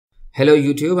Hello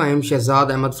YouTube, I am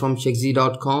Shahzad Ahmed from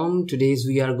Shekzy.com. Today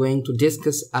we are going to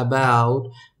discuss about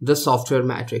the software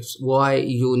matrix, why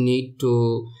you need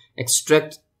to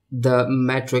extract the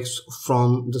matrix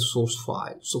from the source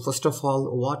file. So first of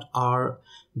all, what are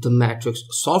the matrix?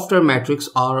 Software matrix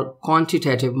are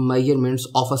quantitative measurements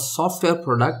of a software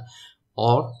product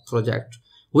or project,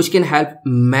 which can help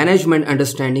management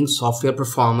understanding software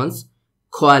performance,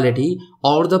 quality,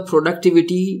 or the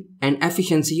productivity and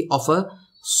efficiency of a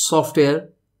software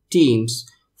teams.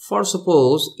 For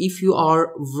suppose if you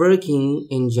are working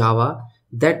in Java,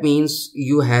 that means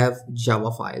you have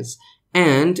Java files,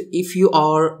 and if you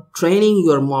are training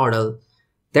your model,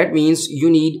 that means you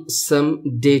need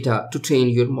some data to train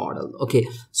your model. Okay,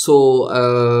 so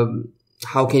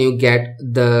how can you get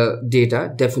the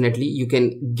data? Definitely you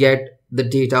can get the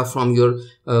data from your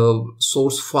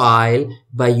source file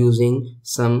by using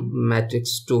some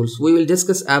matrix tools. We will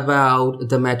discuss about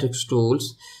the matrix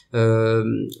tools,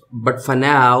 but for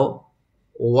now,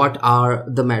 what are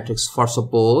the matrix? For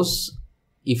suppose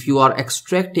if you are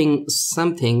extracting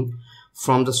something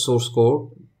from the source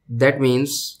code, that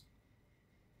means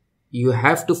you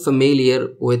have to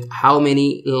familiar with how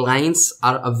many lines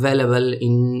are available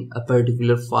in a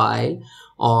particular file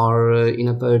or in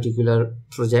a particular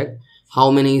project, how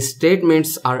many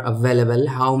statements are available,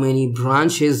 how many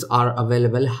branches are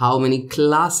available, how many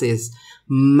classes,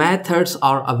 methods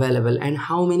are available, and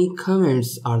how many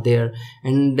comments are there,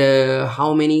 and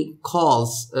how many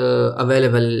calls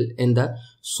available in the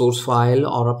source file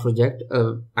or a project.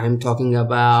 I'm talking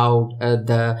about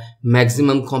the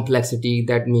maximum complexity.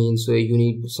 That means you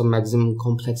need some maximum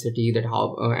complexity, that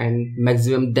how and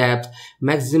maximum depth,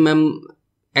 maximum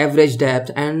average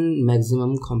depth, and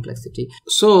maximum complexity.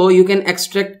 So you can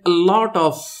extract a lot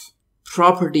of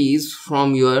properties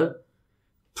from your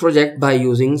project by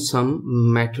using some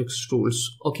matrix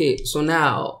tools. Okay, so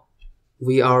now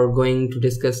we are going to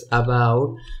discuss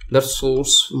about the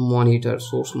source monitor.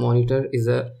 Source monitor is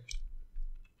a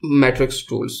matrix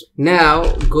tools.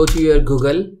 Now go to your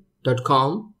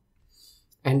google.com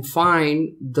and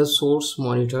find the source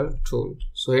monitor tool.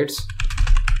 So it's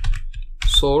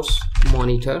source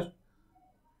monitor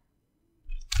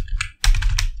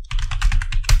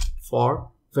for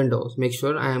Windows. Make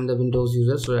sure I am the Windows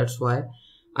user, so that's why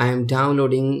I am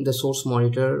downloading the source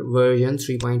monitor version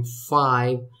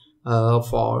 3.5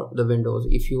 for the Windows.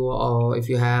 If you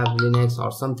have Linux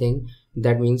or something,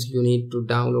 that means you need to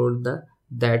download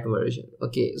that version.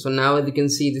 Okay, so now as you can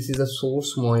see, this is a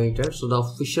source monitor. So the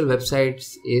official website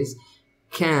is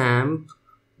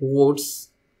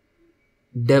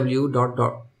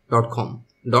campwoodsw.com.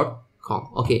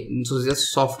 Okay, so this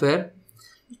is software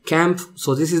camp.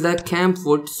 So this is the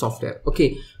Campwood software.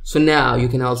 Okay, so now you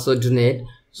can also donate.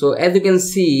 So as you can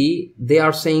see, they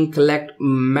are saying collect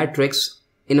metrics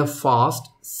in a fast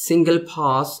single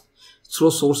pass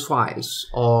through source files,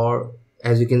 or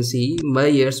as you can see,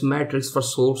 measures metrics for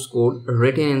source code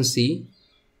written in C,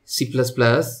 C++,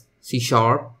 C#,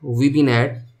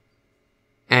 VBNet,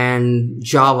 and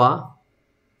Java,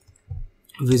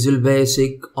 Visual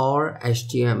Basic, or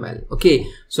HTML. Okay,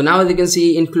 so now as you can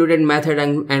see, included method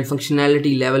and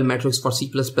functionality level metrics for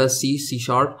C++, C, C#,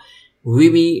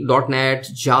 VB, .NET,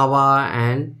 Java,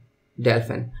 and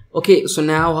Delphin. Okay, so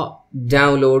now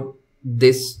download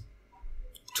this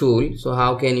tool. So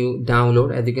how can you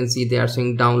download? As you can see, they are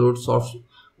saying download source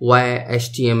via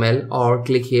HTML, or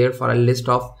click here for a list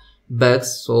of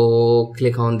bugs. So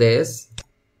click on this,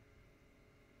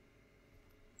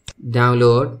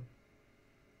 download.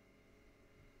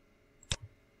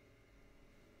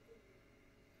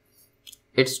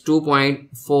 It's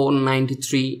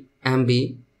 2.493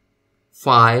 MB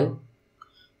file.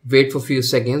 Wait for a few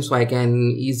seconds so I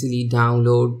can easily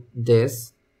download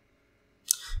this.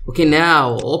 Okay,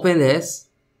 now open this.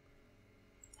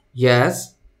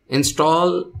 Yes,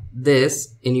 install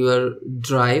this in your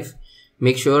drive.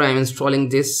 Make sure I'm installing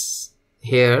this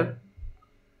here.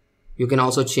 You can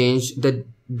also change the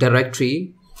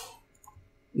directory.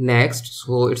 Next,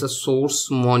 so it's a source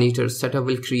monitor. Setup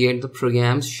will create the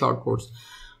program's shortcuts.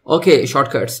 Okay,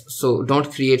 shortcuts. So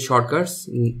don't create shortcuts.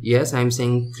 Yes, I'm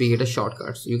saying create a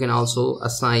shortcuts. You can also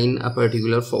assign a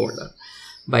particular folder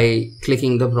by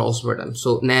clicking the browse button.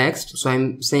 So next, so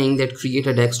I'm saying that create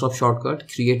a desktop shortcut,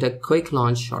 create a quick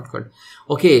launch shortcut.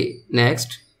 Okay,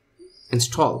 next,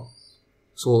 install.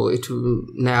 So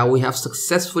now we have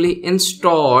successfully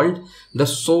installed the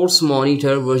source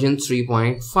monitor version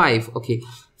 3.5. Okay,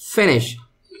 finish.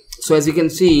 So as you can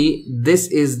see, this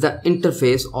is the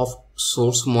interface of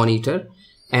source monitor,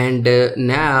 and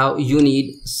now you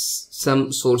need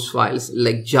some source files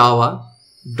like Java,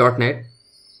 .NET,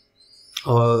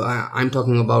 or I'm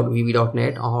talking about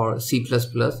VB.NET or C++,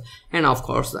 and of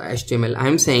course the HTML.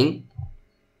 I'm saying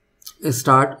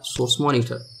start source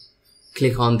monitor.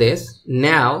 Click on this.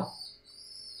 Now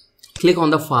click on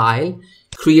the file,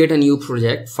 create a new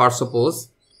project. For suppose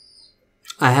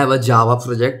I have a Java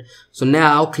project, so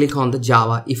now click on the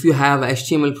Java. If you have a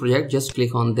HTML project, just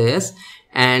click on this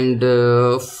and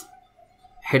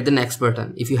hit the next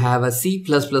button. If you have a C++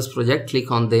 project, click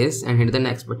on this and hit the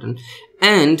next button.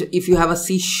 And if you have a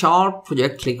C#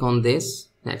 project, click on this.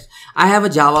 Next, I have a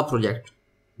Java project,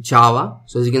 Java.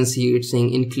 So as you can see, it's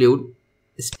saying include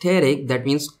static. That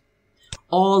means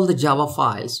all the Java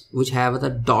files which have the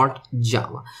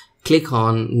 .java. Click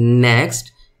on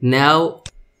next. Now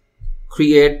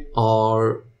create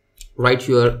or write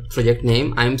your project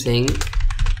name. I'm saying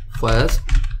first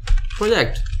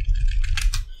project.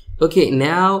 Okay,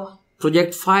 now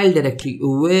project file directory.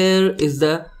 Where is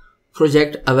the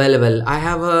project available? I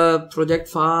have a project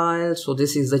file, so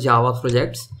this is the Java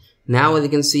projects. Now as you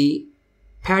can see,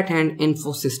 patent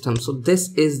info system. So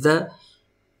this is the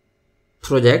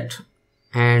project,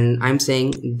 and I'm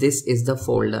saying this is the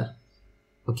folder.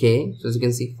 Okay, so as you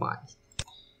can see, files.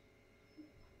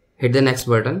 Hit the next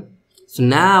button. So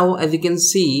now as you can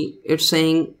see, it's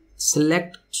saying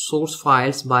select source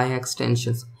files by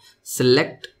extensions,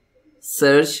 select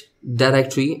search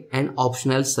directory and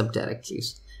optional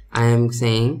subdirectories. I am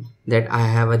saying that I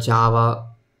have a Java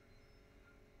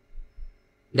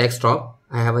desktop,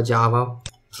 I have a Java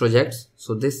projects.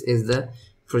 So this is the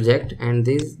project and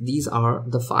these are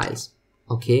the files.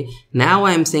 Okay, now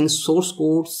I am saying source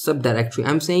code subdirectory.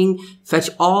 I'm saying fetch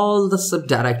all the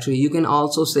subdirectory. You can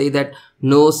also say that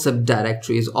no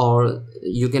subdirectories, or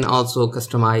you can also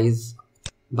customize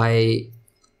by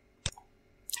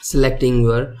selecting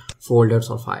your folders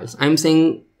or files. I'm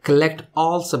saying collect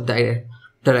all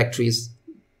subdirectories.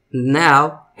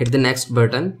 Now hit the next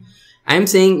button. I'm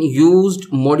saying used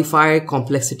modify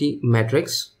complexity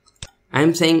matrix.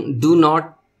 I'm saying do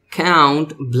not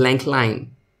count blank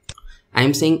line.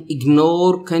 I'm saying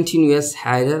ignore continuous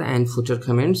header and footer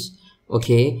comments.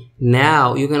 Okay,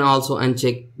 now you can also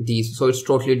uncheck these, so it's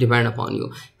totally depend upon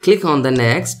you. Click on the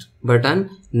next button.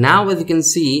 Now as you can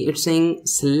see, it's saying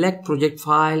select project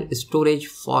file storage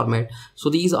format. So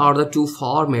these are the two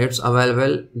formats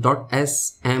available,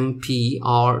 .smp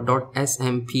or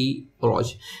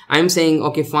 .smp.roj. I'm saying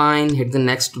okay, fine, hit the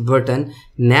next button.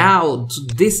 Now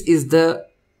this is the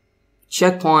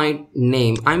checkpoint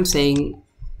name. I'm saying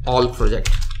all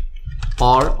project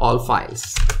or all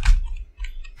files,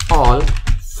 all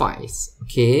files.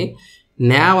 Okay,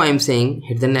 now I'm saying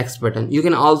hit the next button. You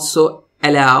can also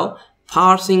allow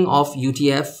parsing of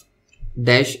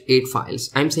UTF-8 files.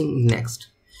 I'm saying next.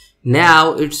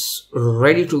 Now it's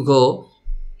ready to go.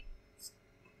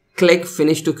 Click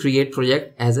finish to create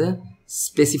project as a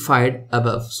specified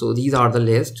above. So these are the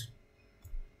list.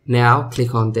 Now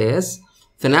click on this.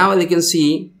 So now as you can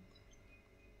see,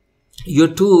 your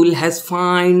tool has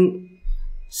find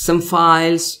some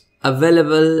files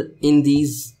available in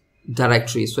these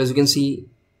directories. So as you can see,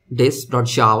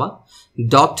 this.java,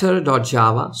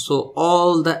 doctor.java. So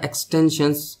all the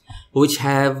extensions which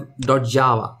have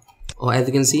 .java, or as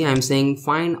you can see, I'm saying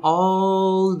find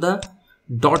all the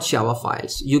 .java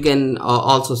files. You can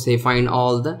also say find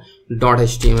all the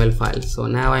 .html files. So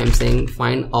now I'm saying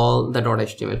find all the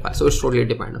 .html files. So it's totally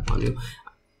depend upon you.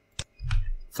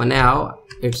 For now,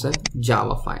 it's a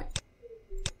Java file.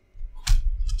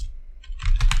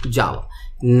 Java.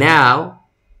 Now,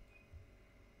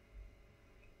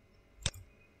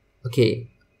 okay,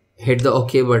 hit the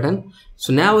OK button.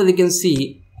 So now as you can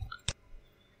see,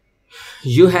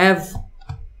 you have,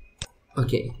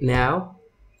 okay, now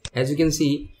as you can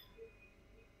see,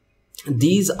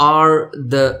 these are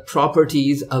the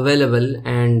properties available,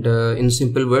 and in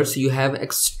simple words, you have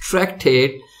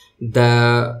extracted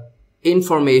the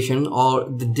information or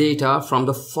the data from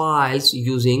the files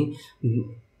using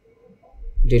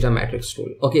data matrix tool.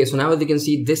 Okay, so now as you can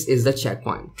see, this is the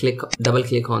checkpoint. Double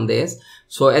click on this.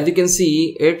 So as you can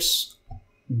see, it's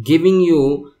giving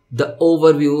you the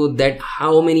overview that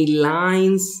how many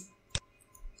lines,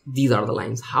 these are the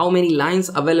lines, how many lines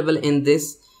available in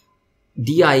this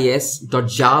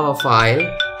dis.java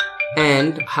file,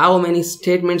 and how many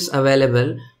statements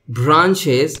available,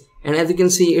 branches, and as you can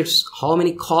see, it's how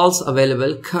many calls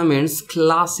available, comments,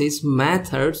 classes,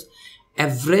 methods,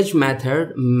 average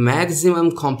method,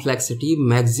 maximum complexity,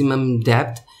 maximum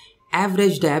depth,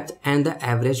 average depth, and the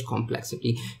average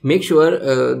complexity. Make sure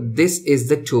this is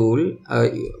the tool.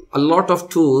 A lot of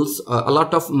tools, a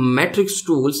lot of matrix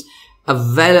tools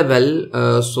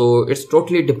available. So it's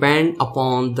totally depend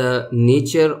upon the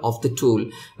nature of the tool.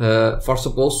 For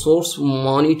suppose source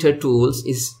monitor tools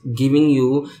is giving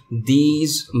you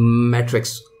these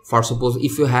metrics. For suppose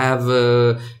if you have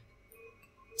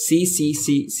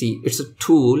CCCC, it's a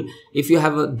tool. If you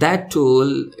have that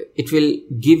tool, it will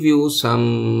give you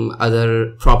some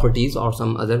other properties or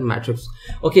some other metrics.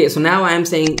 Okay, so now I am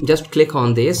saying just click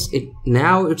on this.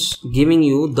 Now it's giving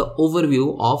you the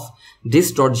overview of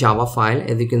this.java file.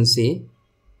 As you can see,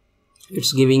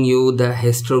 it's giving you the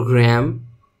histogram.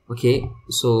 Okay,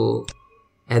 so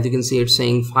as you can see, it's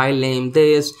saying file name,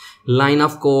 this, line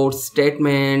of code,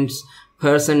 statements,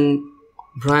 person,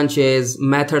 branches,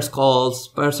 methods, calls,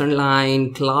 person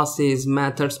line, classes,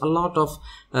 methods, a lot of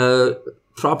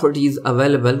properties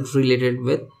available related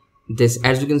with this.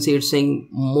 As you can see, it's saying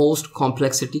most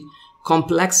complexity,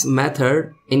 complex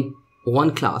method in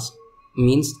one class,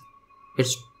 means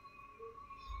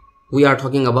we are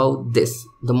talking about this.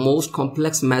 The most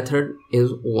complex method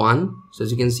is 1. So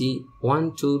as you can see,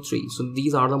 1, 2, 3. So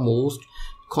these are the most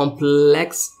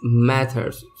complex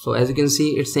methods. So as you can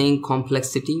see, it's saying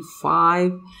complexity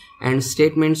 5 and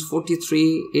statements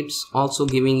 43. It's also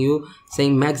giving you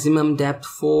saying maximum depth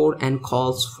 4 and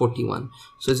calls 41.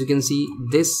 So as you can see,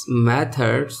 this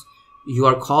methods you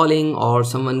are calling or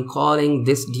someone calling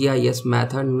this dis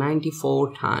method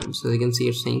 94 times. So you can see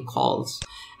it's saying calls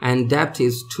and depth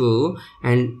is 2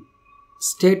 and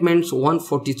statements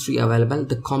 143 available.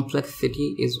 The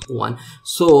complexity is 1.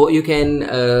 So you can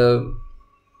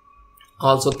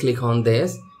also click on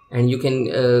this and you can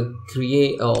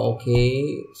create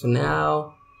okay, so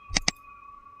now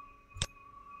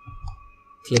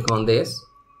click on this.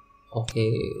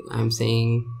 Okay, I'm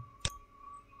saying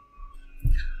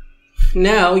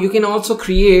now you can also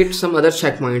create some other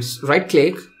checkpoints. Right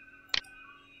click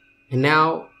and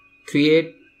now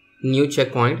create new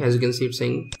checkpoint. As you can see, it's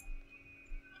saying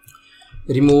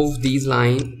remove these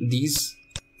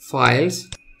files.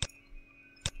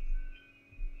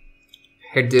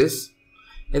 Hit this.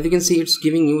 As you can see, it's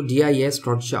giving you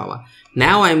dis.java.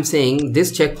 Now I'm saying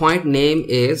this checkpoint name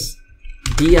is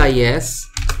dis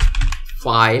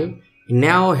file.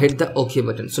 Now hit the OK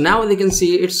button. So now you can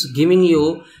see it's giving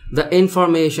you the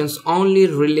informations only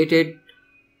related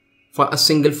for a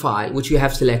single file which you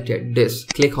have selected. This,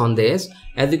 click on this.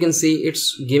 As you can see,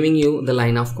 it's giving you the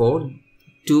line of code,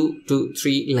 2 to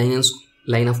 3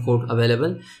 line of code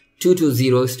available, 2 to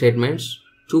 0 statements,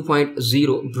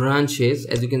 2.0 branches.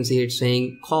 As you can see, it's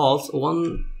saying calls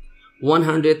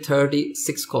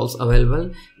 136 calls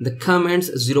available. The comments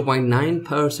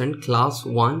 0.9%, class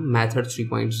 1, method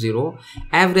 3.0,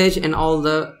 average, and all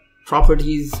the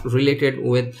properties related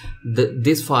with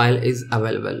this file is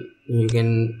available. You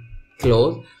can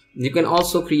close. You can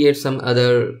also create some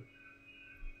other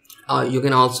you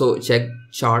can also check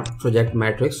chart project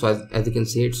matrix. So as you can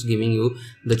see, it's giving you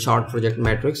the chart project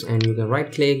matrix, and you can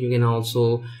right click. You can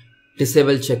also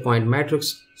disable checkpoint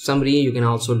matrix summary. You can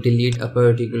also delete a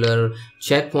particular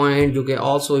checkpoint. You can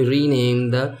also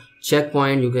rename the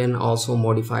checkpoint. You can also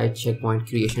modify checkpoint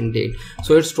creation date.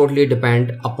 So it's totally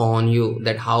depend upon you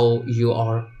that how you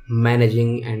are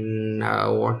managing and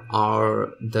what are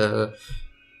the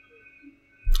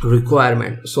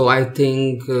requirement. So I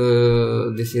think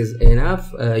this is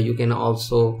enough. You can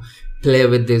also play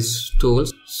with these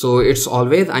tools. So it's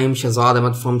always, I am Shahzad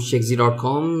Ahmed from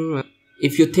Shekzy.com.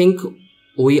 If you think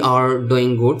we are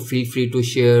doing good, feel free to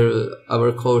share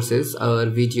our courses, our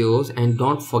videos, and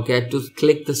don't forget to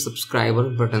click the subscriber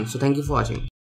button. So thank you for watching.